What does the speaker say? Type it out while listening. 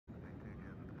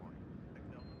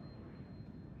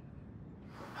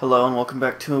Hello and welcome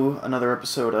back to another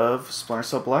episode of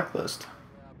Splinter Blacklist.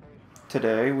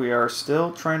 Today we are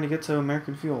still trying to get to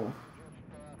American Fuel.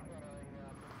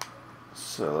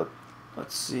 So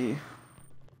let's see.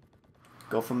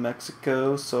 Gulf of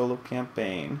Mexico solo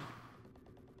campaign.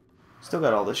 Still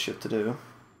got all this shit to do.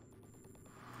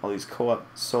 All these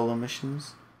co-op solo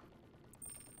missions.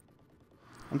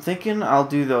 I'm thinking I'll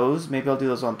do those. Maybe I'll do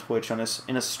those on Twitch in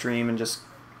a stream and just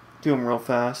do them real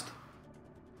fast.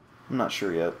 I'm not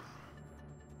sure yet.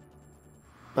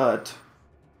 But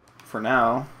for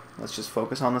now, let's just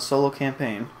focus on the solo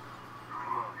campaign. Come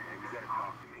on, man, you gotta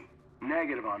talk to me.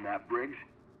 Negative on that, Briggs.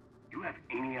 You have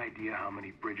any idea how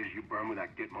many bridges you burned with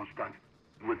that Gitmo stunt?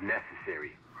 It was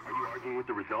necessary. Are you arguing with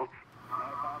the results?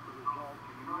 Not about the results,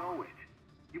 you know it.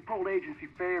 You pulled agency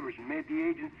favors and made the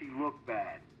agency look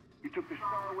bad. You took the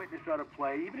star witness out of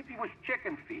play, even if he was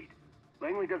chicken feed.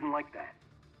 Langley doesn't like that.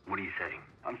 What are you saying?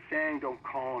 I'm saying don't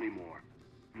call anymore.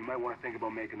 You might want to think about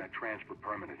making that transfer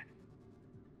permanent.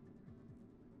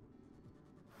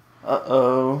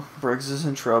 Uh-oh, Briggs is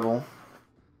in trouble.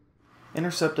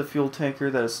 Intercept a fuel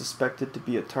tanker that is suspected to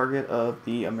be a target of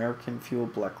the American Fuel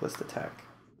Blacklist attack.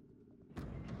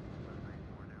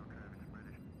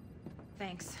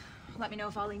 Thanks. Let me know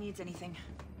if Ollie needs anything.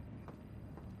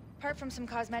 Apart from some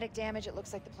cosmetic damage, it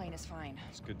looks like the plane is fine.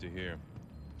 It's good to hear.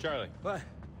 Charlie. What?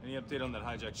 Any update on that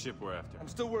hijacked ship we're after? I'm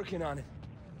still working on it.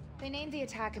 They named the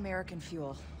attack American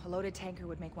Fuel. A loaded tanker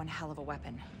would make one hell of a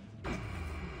weapon.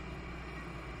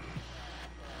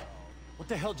 What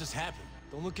the hell just happened?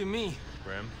 Don't look at me.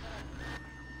 Graham?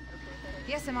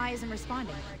 The SMI isn't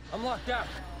responding. I'm locked out.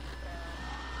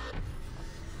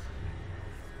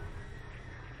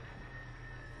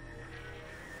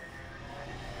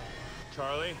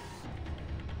 Charlie?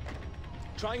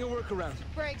 Trying a workaround.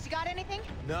 Briggs, you got anything?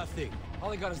 Nothing.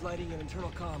 All I got is lighting and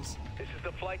internal comms. This is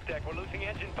the flight deck. We're losing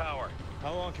engine power.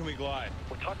 How long can we glide?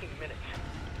 We're talking minutes.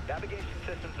 Navigation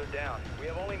systems are down. We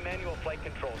have only manual flight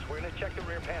controls. We're gonna check the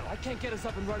rear panel. I can't get us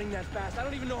up and running that fast. I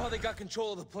don't even know how they got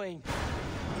control of the plane.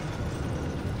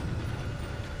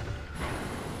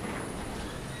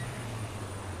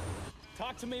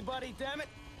 Talk to me, buddy, damn it.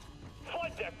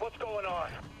 Flight deck, what's going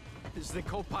on? This is the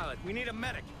co-pilot. We need a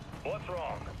medic. What's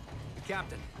wrong? The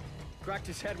captain cracked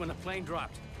his head when the plane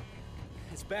dropped.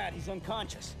 It's bad. He's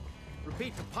unconscious.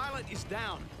 Repeat, the pilot is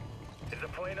down. Is the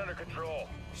plane under control?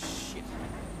 Shit.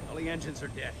 All the engines are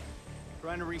dead.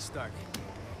 Trying to restart.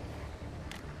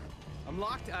 I'm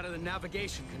locked out of the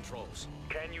navigation controls.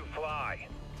 Can you fly?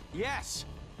 Yes.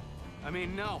 I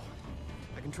mean, no.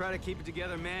 I can try to keep it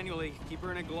together manually, keep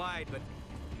her in a glide, but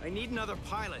I need another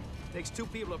pilot. It takes two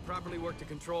people to properly work the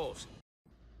controls.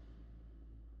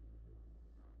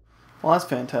 Well, that's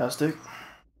fantastic.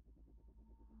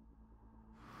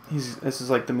 This is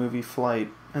like the movie Flight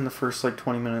in the first like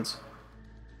 20 minutes.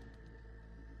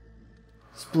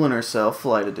 Splinter Cell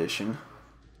Flight Edition.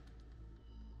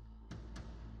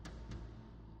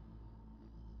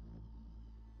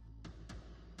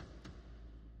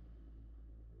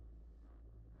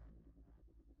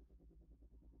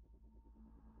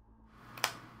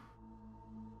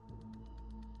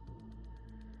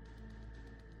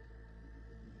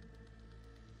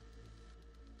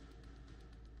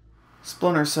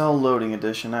 Splinter Cell Loading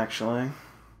Edition, actually.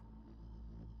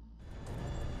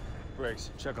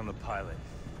 Briggs, check on the pilot.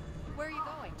 Where are you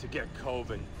going? To get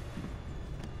Kobin.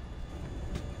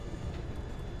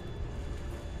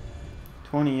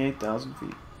 28,000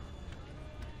 feet.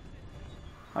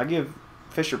 I give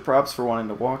Fisher props for wanting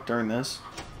to walk during this.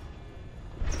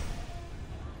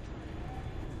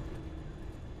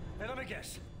 Hey, let me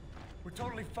guess. We're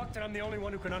totally fucked and I'm the only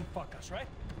one who can unfuck us, right?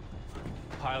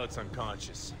 Pilot's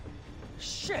unconscious.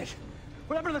 Shit!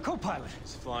 What happened to the co-pilot?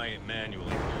 He's flying it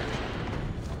manually.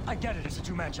 I get it, it's a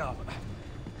two-man job.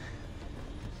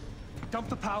 Dump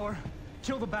the power,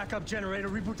 kill the backup generator,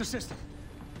 reboot the system.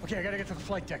 Okay, I gotta get to the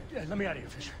flight deck. Let me out of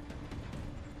here, Fisher.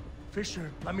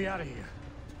 Fisher, let me out of here.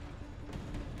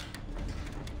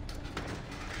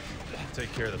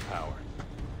 Take care of the power.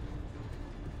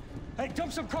 Hey,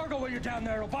 dump some cargo while you're down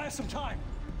there. It'll buy us some time.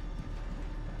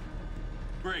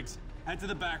 Briggs, head to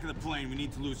the back of the plane. We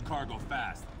need to lose cargo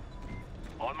fast.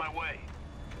 On my way.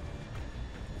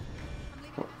 I'm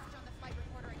leaving a message on the flight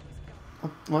recorder and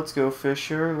use it. Let's go,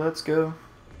 Fisher. Let's go.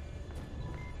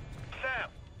 Sam,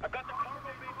 I've got the cargo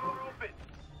bay door open.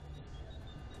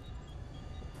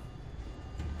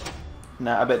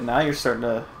 Now, I bet now you're starting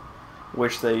to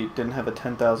wish they didn't have a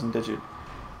 10,000 digit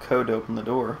code to open the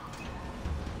door.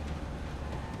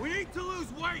 We need to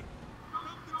lose weight!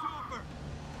 Dump the chopper!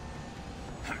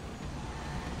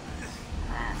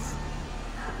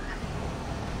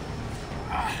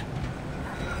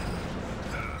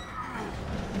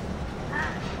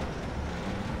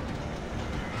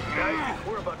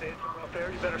 about to hit some rough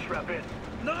air. You better strap in.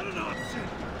 Not an option!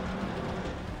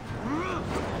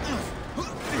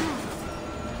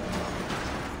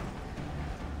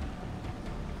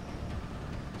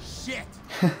 Shit!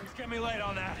 Just get me late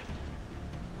on that.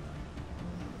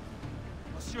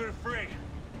 I'll shoot it free.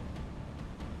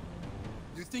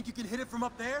 You think you can hit it from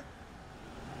up there?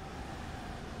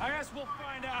 I guess we'll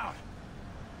find out.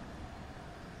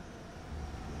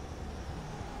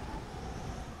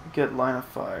 Get line of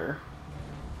fire.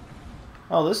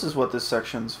 Oh, this is what this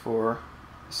section's for.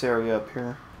 This area up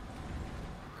here.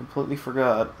 Completely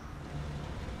forgot.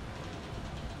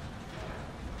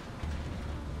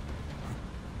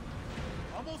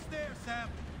 Almost there, Sam.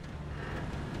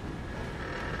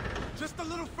 Just a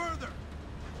little further.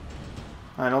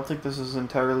 I don't think this is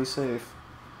entirely safe.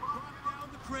 Drop down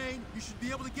the crane. You should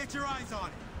be able to get your eyes on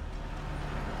it.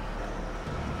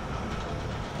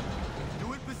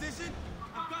 You in position?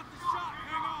 I've got the shot.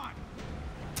 Hang on.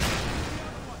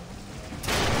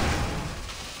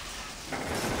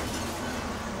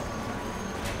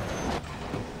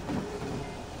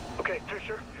 Okay,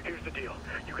 Fisher, here's the deal.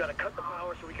 You gotta cut the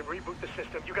power so we can reboot the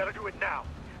system. You gotta do it now.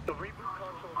 The reboot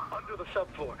console is under the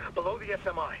subfloor, below the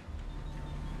SMI.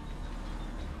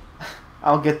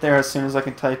 I'll get there as soon as I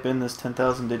can type in this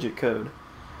 10,000 digit code.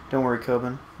 Don't worry,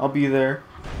 Kobin. I'll be there.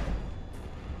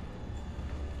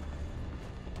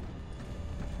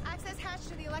 Access hatch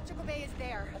to the electrical bay is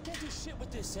there. I can't do shit with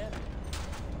this, Sam.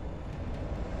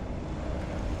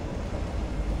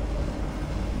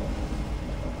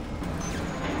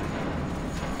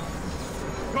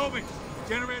 Kobin,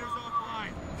 generator's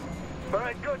offline. All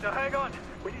right, good. Now hang on.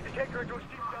 We need to take her into a steep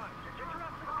dive. Get your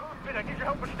ass to the cockpit. I need your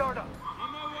help with startup.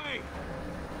 On my way.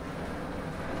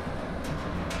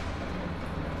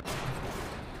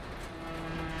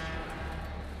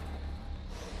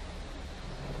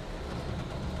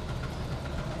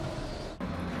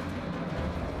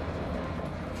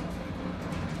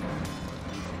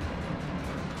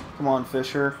 Come on,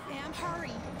 Fisher. Sam,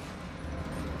 hurry.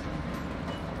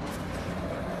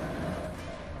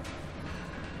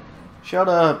 Shut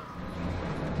up.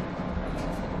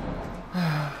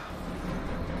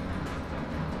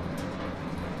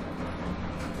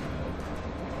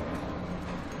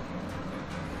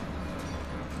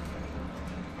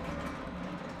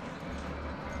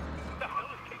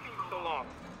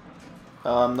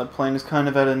 The plane is kind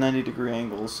of at a 90-degree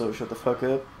angle, so shut the fuck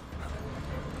up.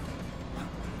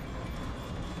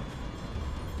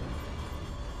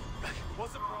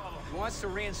 What's the problem? He wants to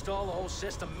reinstall the whole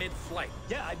system mid-flight.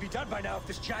 Yeah, I'd be done by now if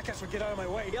this jackass would get out of my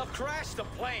way. He'll crash the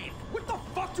plane. What the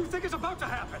fuck do you think is about to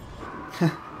happen?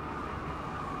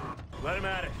 Let him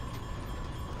at it.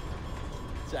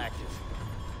 It's active.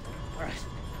 All right.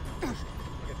 Okay,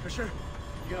 Fisher,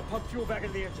 you gotta pump fuel back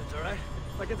into the engines, all right?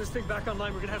 If I get this thing back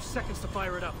online, we're gonna have seconds to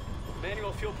fire it up.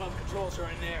 Manual fuel pump controls are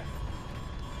in there.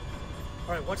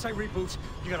 All right, once I reboot,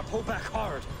 you gotta pull back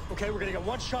hard. Okay, we're gonna get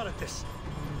one shot at this.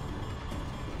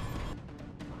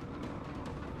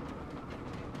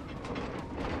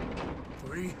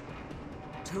 Three,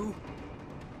 two,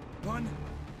 one,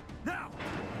 now!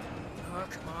 Oh,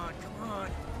 come on, come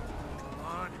on. Come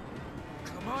on.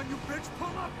 Come on, you bitch!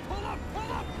 Pull up, pull up,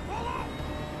 pull up, pull up!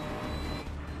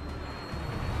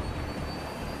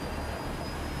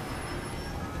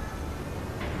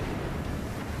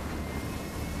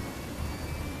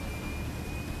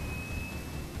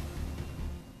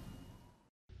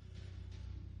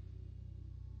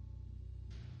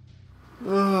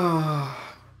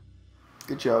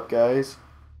 Good job, guys.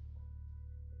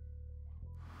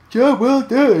 Job well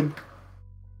done.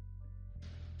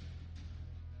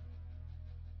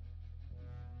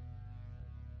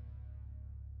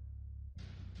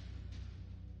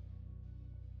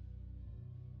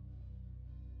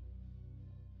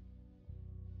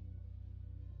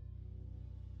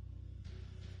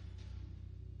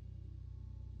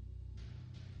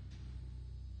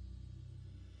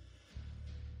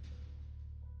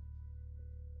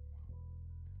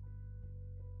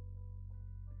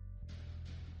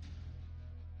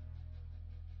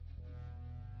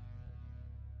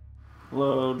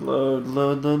 Load, load,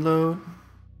 load, load, load.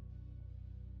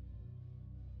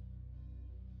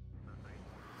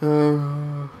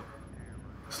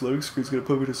 This loading screen's gonna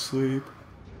put me to sleep.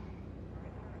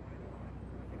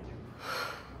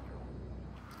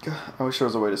 God, I wish there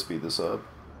was a way to speed this up.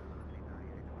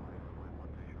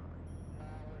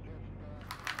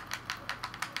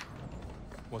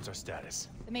 What's our status?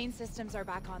 The main systems are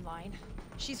back online.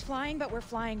 She's flying, but we're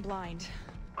flying blind.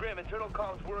 Grim, internal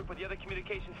comms work, but the other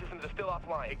communication systems are still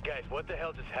offline. Hey guys, what the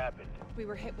hell just happened? We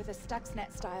were hit with a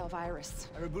Stuxnet-style virus.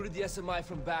 I rebooted the SMI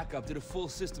from backup, did a full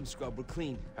system scrub, we're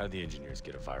clean. How did the engineers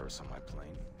get a virus on my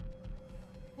plane?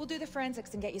 We'll do the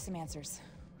forensics and get you some answers.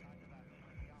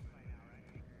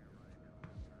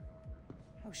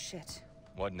 Oh shit.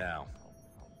 What now?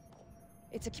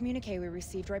 It's a communique we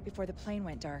received right before the plane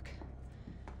went dark.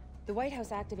 The White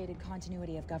House activated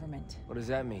continuity of government. What does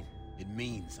that mean? It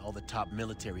means all the top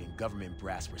military and government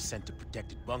brass were sent to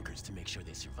protected bunkers to make sure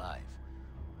they survive.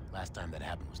 Last time that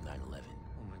happened was 9/11.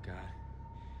 Oh my god.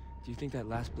 Do you think that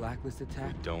last Blacklist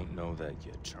attack? Don't know that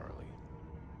yet, Charlie.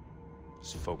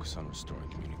 Just focus on restoring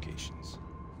communications.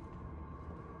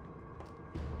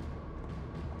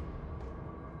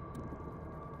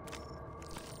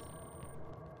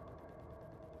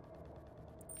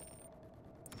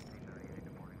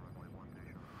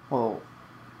 Well,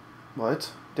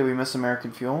 what? Did we miss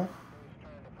American fuel?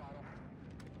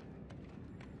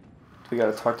 Do we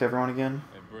gotta talk to everyone again?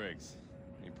 Hey, Briggs.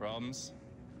 Any problems?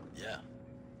 Yeah.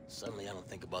 Suddenly I don't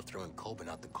think about throwing Kobin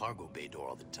out the cargo bay door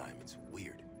all the time. It's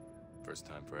weird. First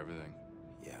time for everything.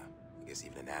 Yeah, I guess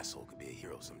even an asshole could be a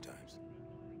hero sometimes.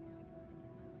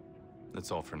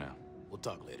 That's all for now. We'll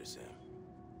talk later, Sam.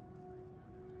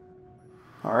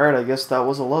 Alright, I guess that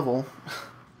was a level.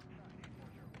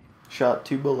 Shot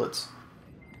 2 bullets.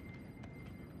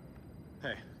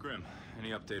 Hey, Grim.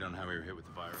 Any update on how we were hit with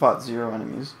the virus? Fought 0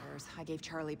 enemies. I gave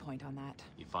Charlie point on that.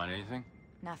 You find anything?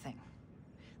 Nothing.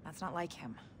 That's not like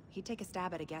him. He'd take a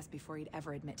stab at a guess before he'd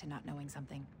ever admit to not knowing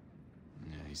something.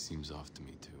 Yeah, he seems off to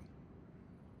me, too.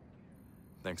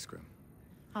 Thanks, Grim.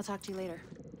 I'll talk to you later.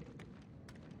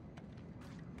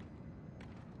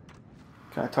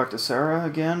 Can I talk to Sarah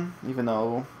again? Even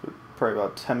though, probably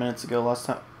about 10 minutes ago last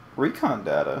time. Recon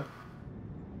data.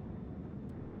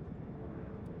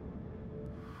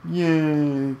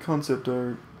 Yay, concept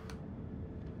art.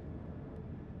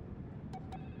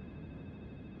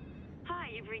 Hi,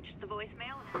 you've reached the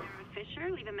voicemail of Sarah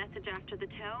Fisher. Leave a message after the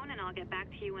tone, and I'll get back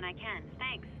to you when I can.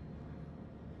 Thanks.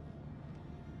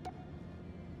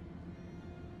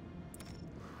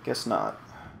 Guess not.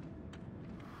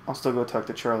 I'll still go talk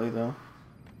to Charlie, though.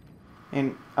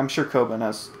 And I'm sure Kobin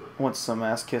wants some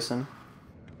ass kissing.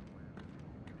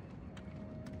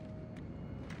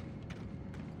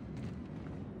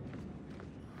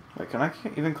 Wait, can I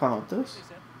even climb up this?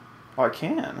 Oh, I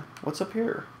can. What's up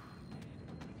here?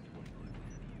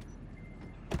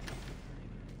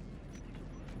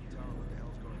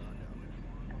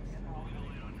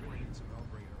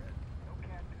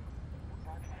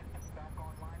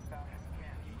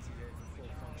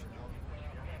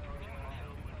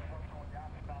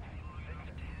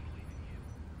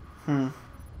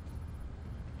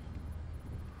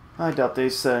 I doubt they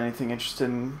said anything interested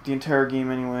in the entire game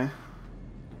anyway.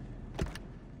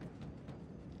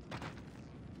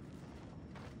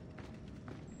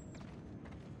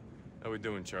 How we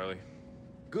doing, Charlie?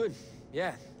 Good.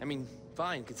 Yeah. I mean,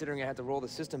 fine, considering I had to roll the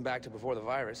system back to before the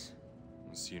virus.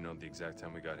 So you know the exact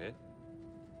time we got hit?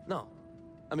 No.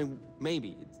 I mean,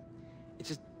 maybe. It's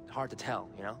just hard to tell,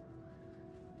 you know?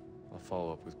 I'll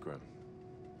follow up with Grim.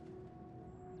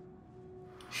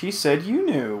 She said you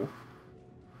knew.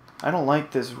 I don't like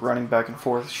this running back and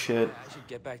forth shit. Yeah, I should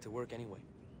get back to work anyway.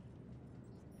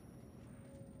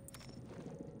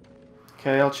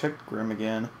 Okay, I'll check Grim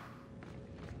again.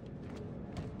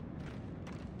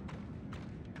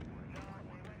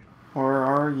 Where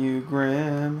are you,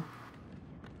 Grim?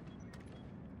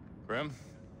 Grim?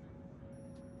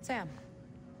 Sam.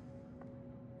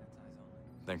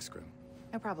 Thanks, Grim.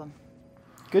 No problem.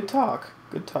 Good talk.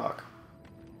 Good talk.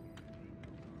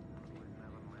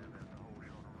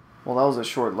 Well, that was a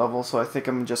short level, so I think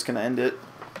I'm just going to end it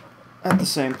at the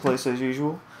same place as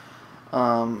usual.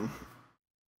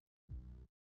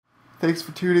 Thanks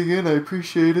for tuning in. I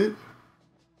appreciate it.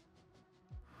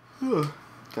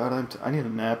 God, I need a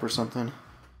nap or something.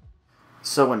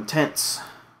 So intense.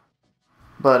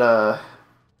 But,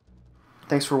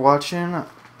 thanks for watching.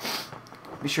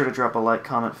 Be sure to drop a like,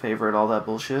 comment, favorite, all that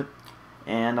bullshit.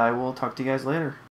 And I will talk to you guys later.